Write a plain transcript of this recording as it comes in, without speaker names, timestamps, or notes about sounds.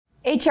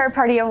HR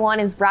Party of One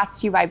is brought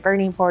to you by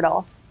Bernie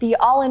Portal, the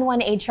all-in-one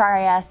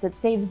HRIS that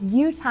saves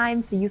you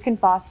time so you can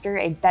foster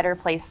a better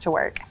place to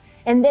work.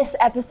 In this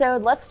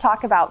episode, let's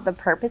talk about the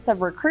purpose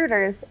of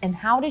recruiters and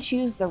how to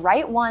choose the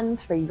right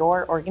ones for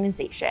your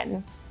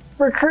organization.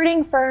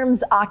 Recruiting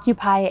firms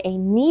occupy a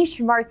niche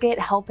market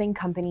helping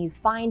companies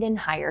find and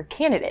hire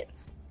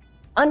candidates.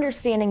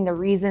 Understanding the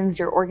reasons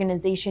your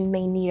organization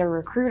may need a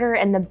recruiter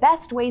and the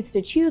best ways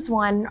to choose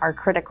one are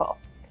critical.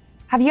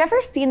 Have you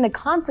ever seen the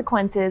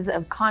consequences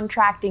of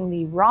contracting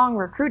the wrong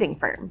recruiting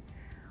firm?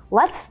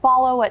 Let's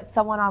follow what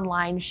someone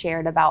online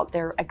shared about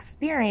their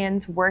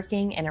experience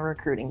working in a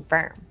recruiting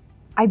firm.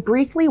 I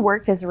briefly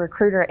worked as a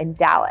recruiter in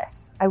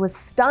Dallas. I was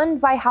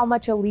stunned by how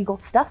much illegal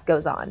stuff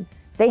goes on.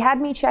 They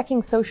had me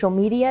checking social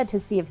media to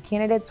see if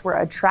candidates were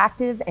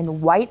attractive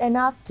and white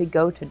enough to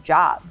go to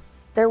jobs.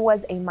 There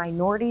was a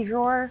minority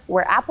drawer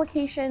where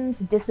applications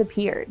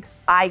disappeared.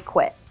 I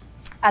quit.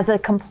 As a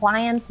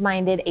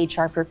compliance-minded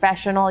HR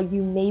professional,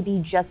 you may be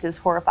just as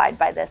horrified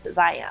by this as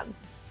I am.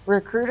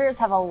 Recruiters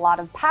have a lot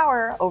of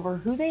power over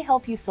who they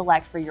help you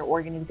select for your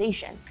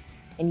organization,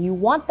 and you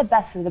want the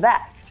best of the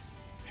best.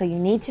 So you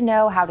need to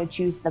know how to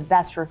choose the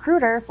best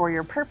recruiter for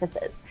your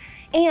purposes.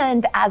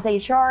 And as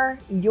HR,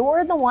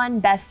 you're the one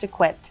best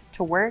equipped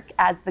to work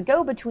as the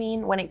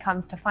go-between when it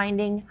comes to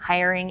finding,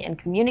 hiring, and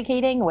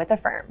communicating with a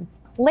firm.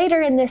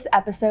 Later in this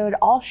episode,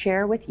 I'll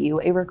share with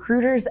you a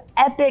recruiter's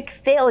epic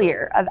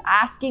failure of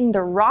asking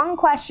the wrong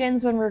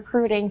questions when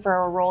recruiting for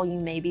a role you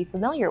may be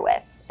familiar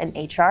with, an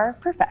HR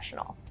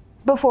professional.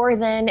 Before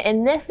then,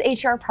 in this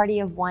HR Party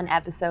of One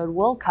episode,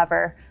 we'll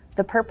cover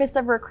the purpose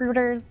of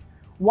recruiters,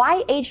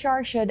 why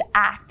HR should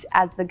act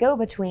as the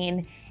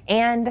go-between,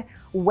 and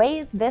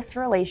ways this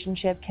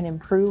relationship can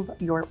improve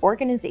your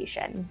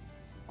organization.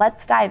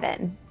 Let's dive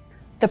in.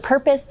 The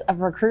purpose of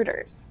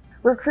recruiters.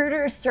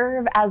 Recruiters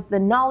serve as the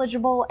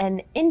knowledgeable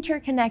and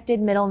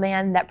interconnected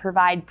middleman that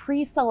provide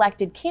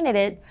pre-selected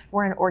candidates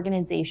for an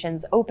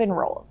organization's open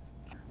roles.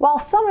 While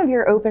some of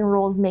your open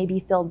roles may be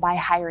filled by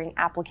hiring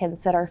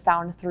applicants that are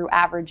found through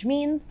average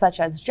means, such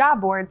as job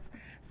boards,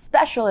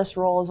 specialist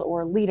roles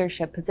or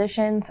leadership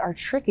positions are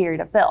trickier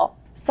to fill.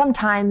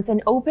 Sometimes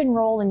an open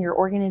role in your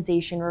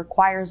organization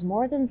requires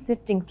more than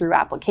sifting through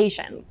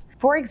applications.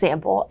 For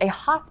example, a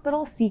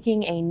hospital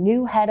seeking a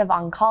new head of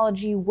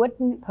oncology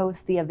wouldn't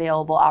post the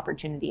available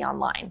opportunity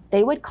online.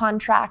 They would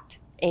contract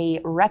a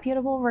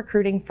reputable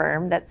recruiting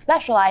firm that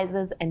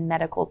specializes in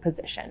medical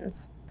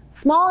positions.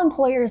 Small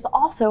employers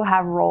also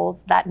have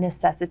roles that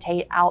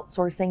necessitate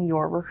outsourcing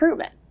your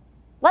recruitment.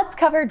 Let's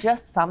cover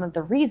just some of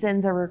the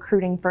reasons a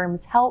recruiting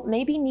firm's help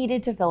may be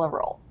needed to fill a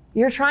role.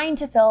 You're trying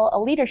to fill a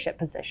leadership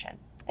position.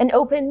 An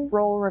open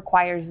role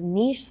requires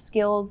niche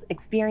skills,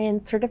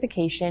 experience,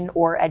 certification,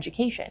 or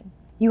education.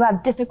 You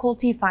have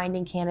difficulty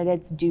finding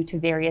candidates due to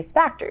various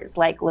factors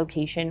like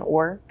location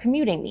or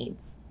commuting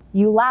needs.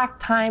 You lack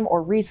time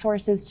or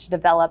resources to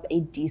develop a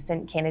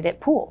decent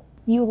candidate pool.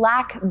 You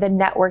lack the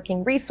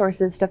networking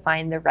resources to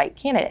find the right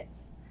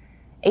candidates.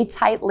 A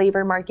tight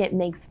labor market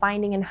makes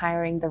finding and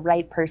hiring the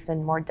right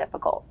person more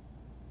difficult.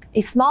 A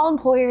small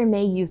employer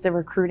may use a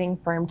recruiting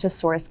firm to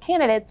source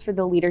candidates for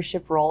the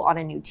leadership role on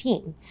a new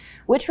team,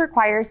 which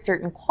requires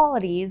certain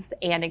qualities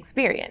and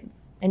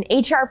experience. An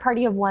HR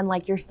Party of One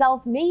like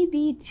yourself may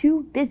be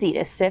too busy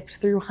to sift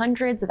through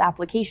hundreds of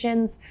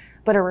applications,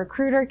 but a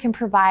recruiter can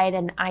provide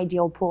an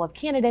ideal pool of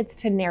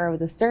candidates to narrow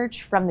the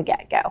search from the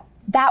get-go.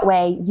 That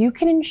way, you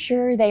can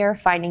ensure they are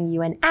finding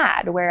you an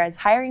ad, whereas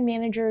hiring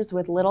managers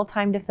with little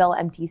time to fill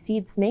empty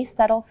seats may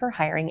settle for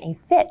hiring a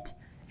fit.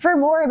 For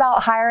more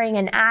about hiring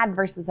an ad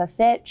versus a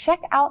fit,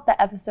 check out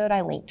the episode I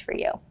linked for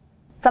you.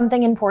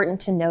 Something important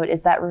to note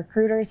is that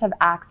recruiters have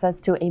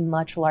access to a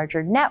much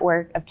larger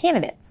network of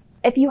candidates.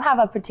 If you have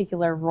a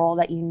particular role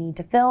that you need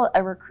to fill,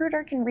 a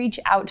recruiter can reach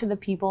out to the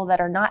people that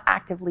are not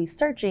actively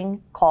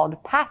searching,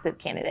 called passive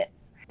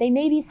candidates. They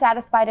may be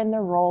satisfied in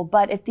their role,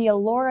 but if the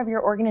allure of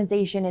your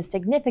organization is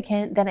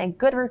significant, then a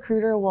good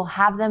recruiter will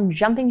have them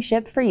jumping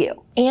ship for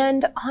you.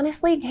 And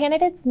honestly,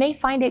 candidates may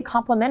find it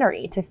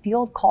complimentary to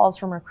field calls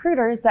from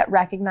recruiters that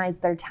recognize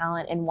their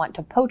talent and want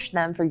to poach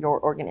them for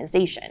your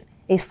organization.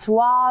 A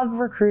suave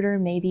recruiter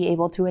may be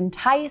able to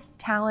entice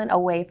talent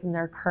away from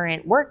their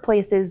current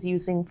workplaces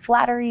using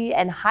flattery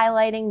and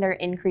highlighting their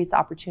increased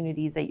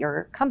opportunities at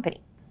your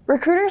company.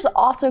 Recruiters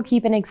also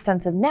keep an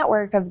extensive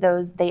network of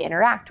those they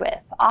interact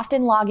with,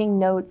 often logging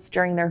notes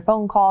during their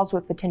phone calls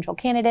with potential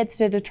candidates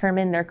to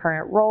determine their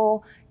current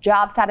role,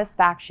 job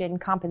satisfaction,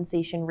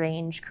 compensation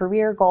range,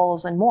 career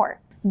goals, and more.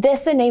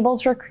 This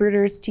enables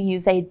recruiters to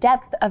use a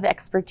depth of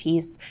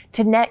expertise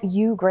to net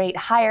you great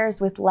hires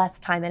with less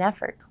time and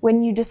effort.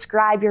 When you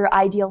describe your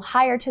ideal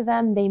hire to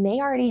them, they may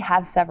already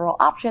have several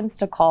options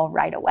to call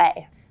right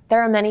away.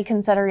 There are many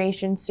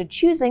considerations to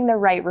choosing the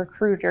right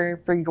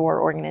recruiter for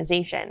your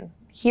organization.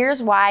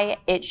 Here's why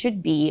it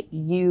should be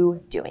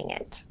you doing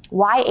it.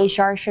 Why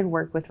HR should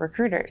work with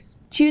recruiters.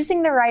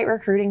 Choosing the right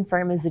recruiting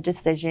firm is a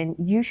decision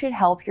you should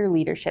help your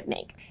leadership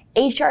make.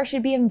 HR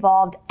should be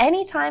involved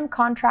anytime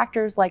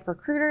contractors like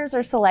recruiters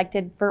are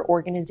selected for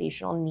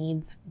organizational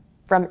needs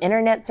from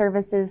internet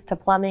services to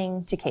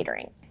plumbing to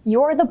catering.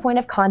 You're the point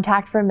of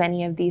contact for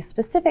many of these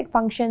specific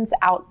functions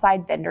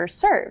outside vendors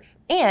serve,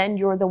 and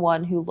you're the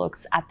one who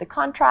looks at the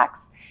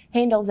contracts,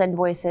 handles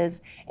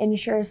invoices,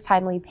 ensures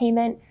timely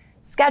payment,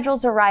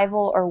 schedules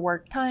arrival or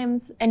work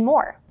times, and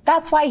more.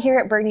 That's why here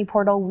at Bernie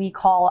Portal, we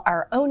call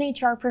our own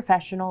HR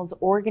professionals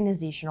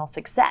organizational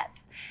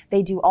success.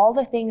 They do all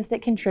the things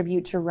that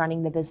contribute to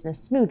running the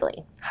business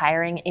smoothly.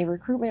 Hiring a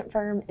recruitment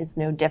firm is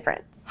no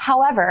different.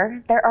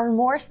 However, there are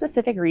more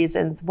specific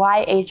reasons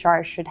why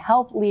HR should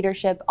help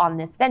leadership on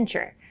this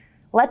venture.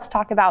 Let's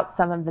talk about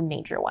some of the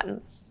major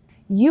ones.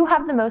 You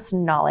have the most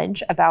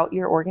knowledge about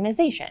your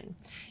organization.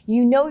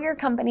 You know your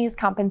company's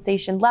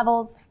compensation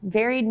levels,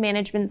 varied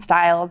management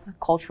styles,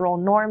 cultural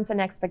norms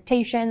and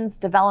expectations,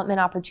 development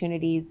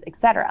opportunities,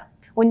 etc.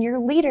 When your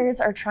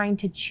leaders are trying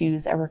to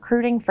choose a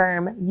recruiting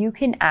firm, you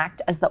can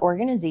act as the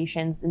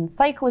organization's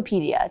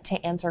encyclopedia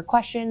to answer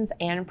questions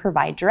and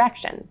provide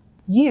direction.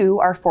 You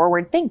are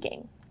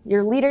forward-thinking.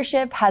 Your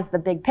leadership has the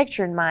big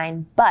picture in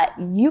mind, but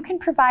you can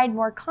provide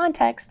more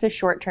context to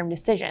short-term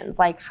decisions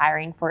like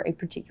hiring for a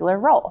particular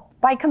role.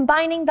 By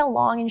combining the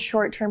long and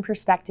short-term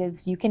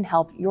perspectives, you can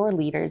help your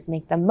leaders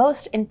make the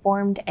most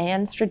informed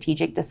and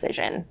strategic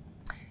decision.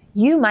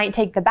 You might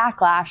take the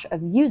backlash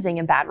of using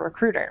a bad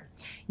recruiter.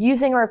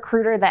 Using a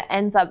recruiter that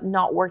ends up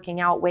not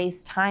working out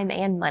wastes time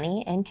and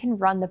money and can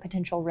run the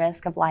potential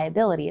risk of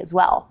liability as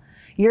well.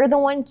 You're the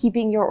one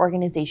keeping your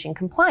organization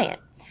compliant.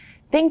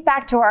 Think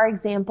back to our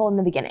example in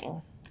the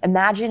beginning.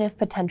 Imagine if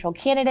potential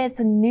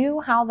candidates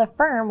knew how the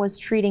firm was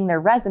treating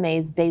their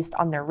resumes based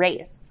on their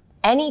race.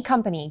 Any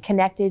company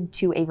connected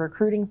to a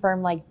recruiting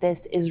firm like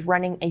this is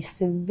running a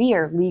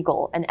severe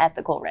legal and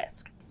ethical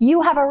risk.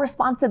 You have a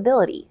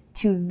responsibility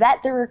to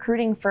vet the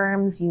recruiting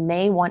firms you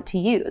may want to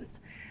use.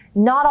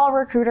 Not all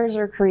recruiters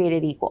are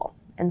created equal,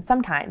 and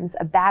sometimes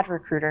a bad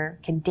recruiter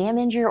can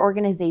damage your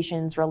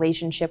organization's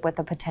relationship with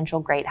a potential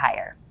great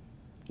hire.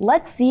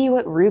 Let's see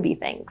what Ruby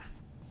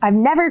thinks. I've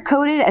never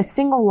coded a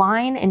single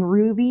line in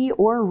Ruby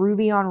or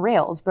Ruby on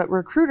Rails, but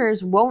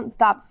recruiters won't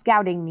stop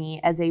scouting me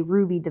as a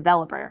Ruby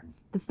developer.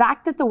 The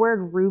fact that the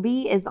word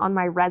Ruby is on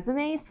my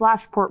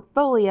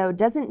resume/portfolio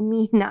doesn't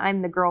mean I'm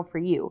the girl for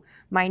you.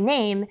 My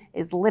name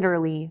is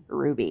literally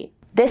Ruby.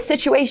 This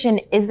situation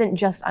isn't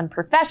just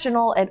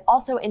unprofessional, it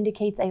also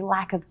indicates a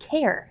lack of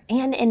care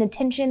and an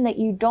attention that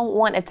you don't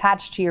want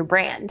attached to your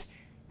brand.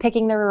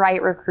 Picking the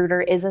right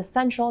recruiter is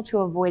essential to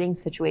avoiding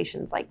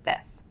situations like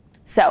this.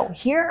 So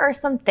here are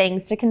some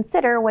things to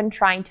consider when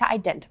trying to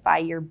identify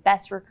your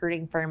best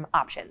recruiting firm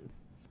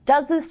options.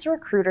 Does this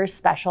recruiter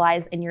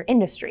specialize in your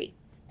industry?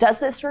 Does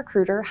this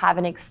recruiter have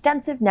an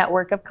extensive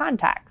network of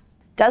contacts?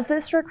 Does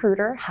this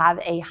recruiter have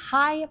a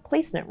high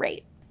placement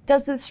rate?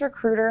 Does this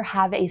recruiter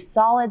have a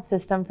solid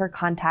system for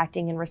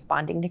contacting and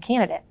responding to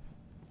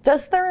candidates?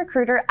 Does the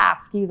recruiter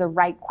ask you the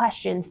right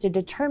questions to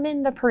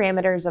determine the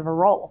parameters of a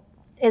role?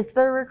 Is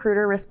the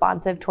recruiter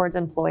responsive towards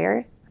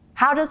employers?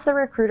 How does the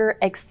recruiter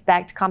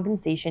expect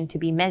compensation to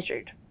be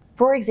measured?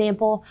 For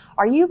example,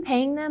 are you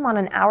paying them on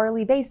an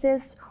hourly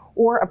basis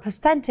or a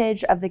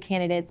percentage of the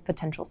candidate's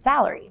potential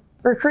salary?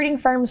 Recruiting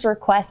firms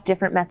request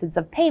different methods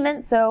of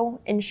payment, so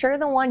ensure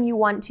the one you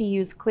want to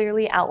use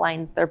clearly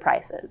outlines their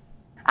prices.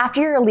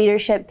 After your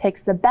leadership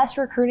picks the best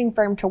recruiting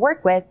firm to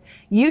work with,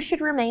 you should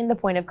remain the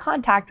point of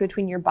contact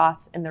between your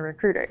boss and the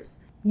recruiters.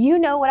 You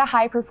know what a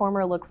high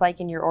performer looks like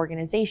in your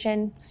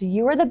organization, so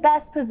you are the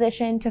best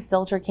positioned to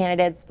filter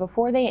candidates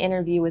before they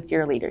interview with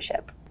your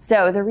leadership.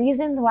 So the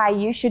reasons why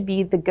you should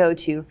be the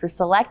go-to for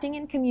selecting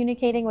and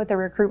communicating with a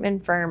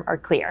recruitment firm are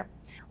clear.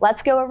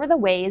 Let's go over the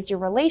ways your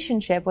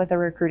relationship with a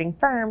recruiting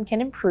firm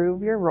can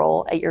improve your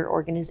role at your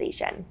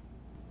organization.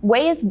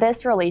 Ways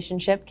this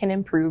relationship can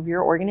improve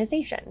your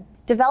organization.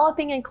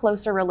 Developing a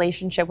closer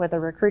relationship with a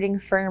recruiting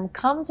firm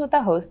comes with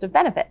a host of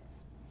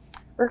benefits.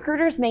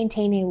 Recruiters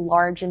maintain a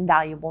large and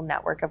valuable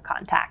network of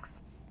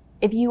contacts.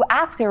 If you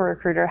ask a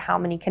recruiter how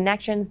many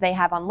connections they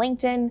have on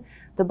LinkedIn,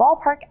 the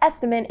ballpark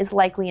estimate is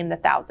likely in the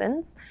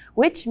thousands,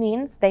 which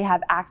means they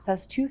have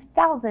access to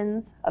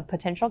thousands of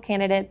potential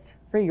candidates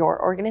for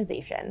your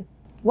organization.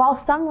 While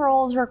some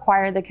roles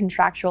require the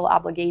contractual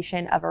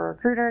obligation of a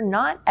recruiter,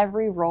 not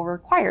every role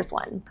requires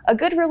one. A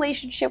good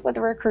relationship with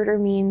a recruiter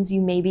means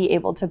you may be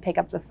able to pick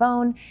up the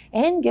phone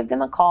and give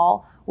them a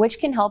call, which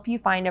can help you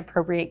find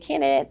appropriate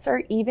candidates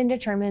or even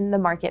determine the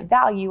market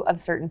value of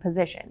certain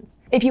positions.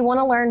 If you want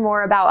to learn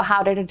more about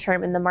how to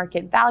determine the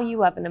market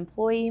value of an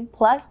employee,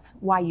 plus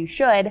why you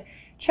should,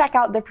 check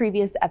out the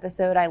previous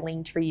episode I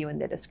linked for you in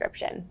the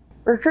description.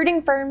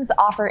 Recruiting firms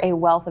offer a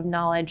wealth of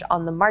knowledge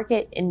on the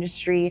market,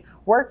 industry,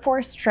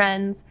 workforce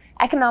trends,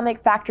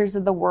 economic factors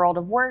of the world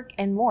of work,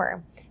 and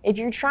more. If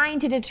you're trying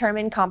to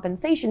determine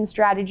compensation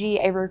strategy,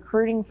 a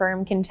recruiting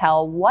firm can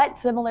tell what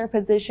similar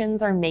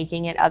positions are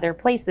making at other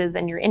places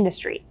in your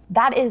industry.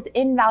 That is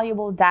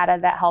invaluable data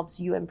that helps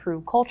you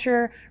improve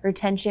culture,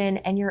 retention,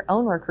 and your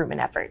own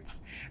recruitment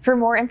efforts. For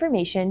more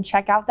information,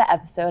 check out the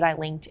episode I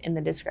linked in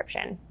the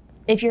description.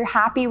 If you're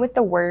happy with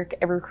the work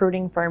a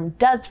recruiting firm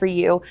does for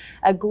you,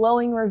 a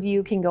glowing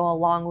review can go a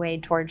long way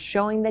towards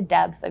showing the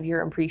depth of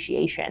your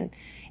appreciation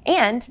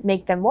and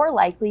make them more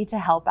likely to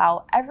help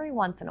out every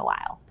once in a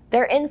while.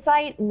 Their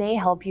insight may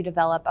help you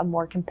develop a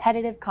more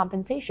competitive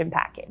compensation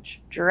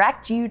package,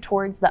 direct you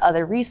towards the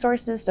other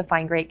resources to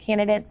find great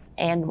candidates,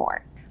 and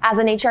more. As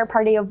an HR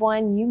party of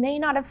one, you may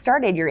not have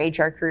started your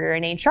HR career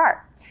in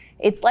HR.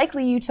 It's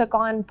likely you took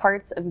on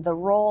parts of the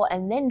role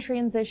and then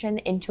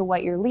transitioned into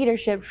what your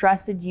leadership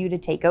trusted you to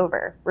take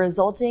over,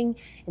 resulting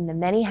in the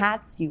many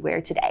hats you wear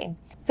today.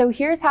 So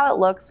here's how it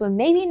looks when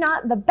maybe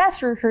not the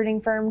best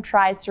recruiting firm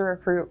tries to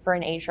recruit for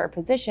an HR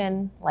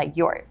position like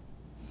yours.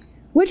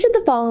 Which of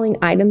the following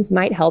items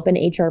might help an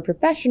HR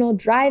professional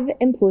drive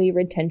employee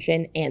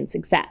retention and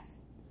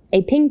success?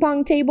 A ping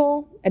pong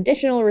table,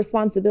 additional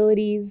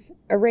responsibilities,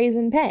 a raise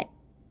in pay.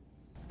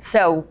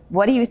 So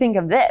what do you think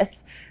of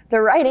this?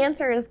 The right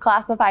answer is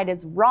classified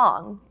as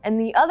wrong, and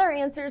the other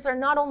answers are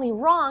not only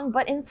wrong,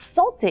 but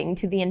insulting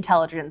to the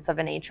intelligence of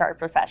an HR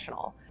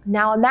professional.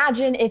 Now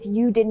imagine if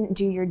you didn't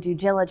do your due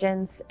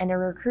diligence and a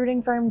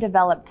recruiting firm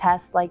developed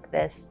tests like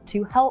this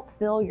to help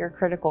fill your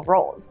critical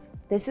roles.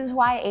 This is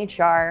why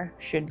HR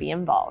should be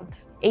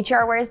involved.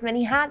 HR wears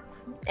many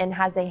hats and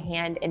has a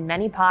hand in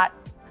many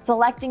pots.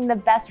 Selecting the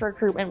best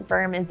recruitment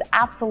firm is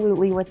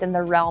absolutely within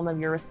the realm of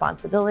your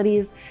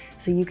responsibilities,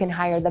 so you can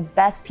hire the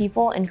best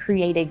people and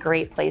create a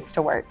great place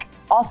to work.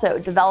 Also,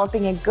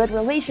 developing a good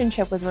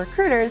relationship with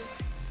recruiters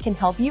can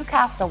help you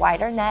cast a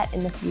wider net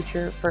in the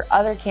future for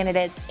other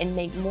candidates and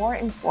make more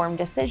informed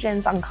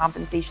decisions on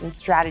compensation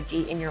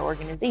strategy in your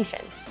organization.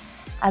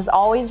 As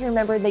always,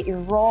 remember that your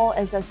role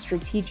is as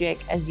strategic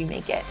as you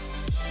make it.